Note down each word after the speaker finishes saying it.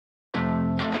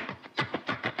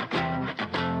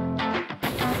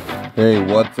Hey,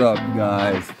 what's up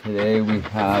guys? Today we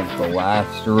have the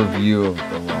last review of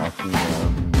the Rocky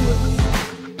Mountain Blitz.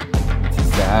 It's a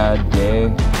sad day,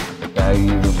 but that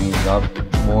either means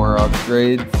more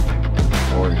upgrades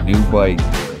or a new bike day.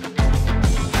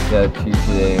 That to you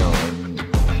today on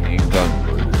Shane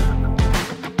Gunberger.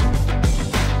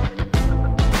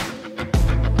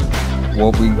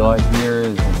 What we got here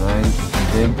is a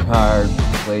nice, big tired,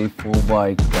 playful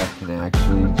bike that can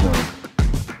actually jump.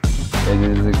 It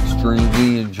is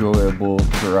extremely enjoyable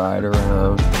to ride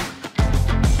around.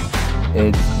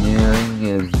 Its gearing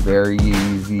is very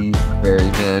easy, very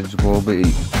manageable, but it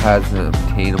has an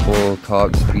obtainable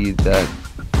top speed that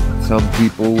some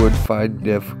people would find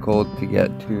difficult to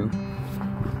get to.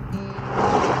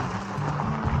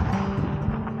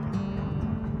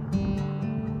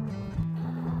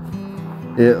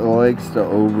 It likes to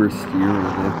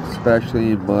oversteer,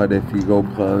 especially in mud. If you go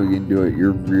plowing into it,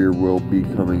 your rear will be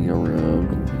coming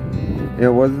around. It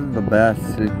wasn't the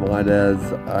best in mud as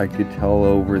I could tell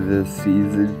over this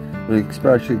season,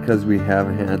 especially because we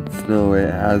haven't had snow. It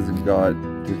hasn't got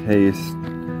to taste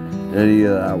any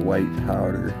of that white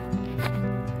powder.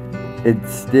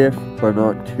 It's stiff, but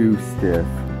not too stiff,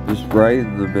 just right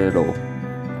in the middle.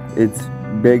 Its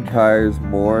big tires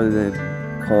more than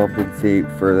compensate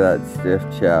for that stiff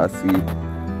chassis,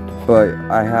 but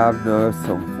I have noticed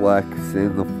some flex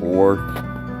in the fork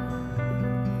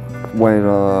when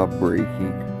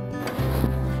braking.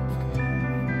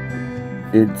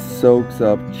 It soaks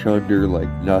up chunder like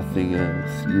nothing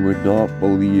else. You would not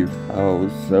believe how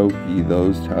soaky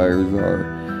those tires are,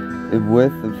 and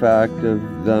with the fact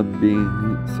of them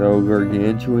being so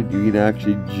gargantuan, you can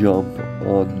actually jump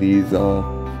on these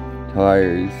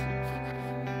tires.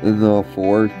 And the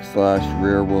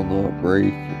fork/rear will not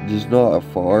break, just not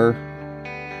far.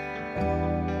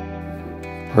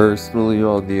 Personally,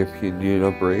 on the opinion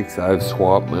of brakes, I've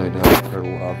swapped mine out for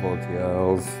level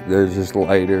tails. They're just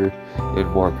lighter and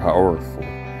more powerful.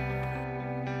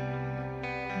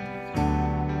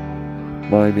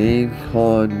 My main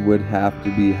con would have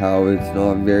to be how it's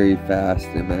not very fast.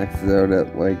 It maxes out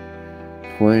at like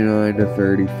 29 to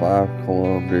 35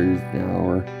 kilometers an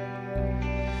hour.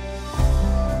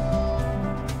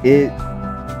 It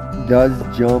does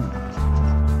jump,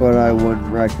 but I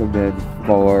wouldn't recommend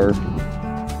far.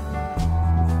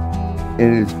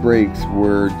 And its brakes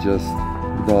were just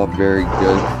not very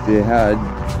good. They had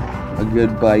a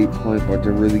good bite point, but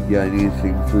to really get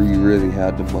anything through, you really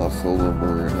had to muscle them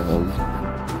around.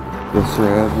 The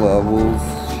SRAM levels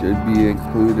should be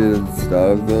included instead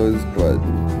of those, but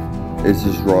it's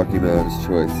just Rocky Mountain's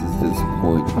choice is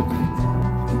disappointing.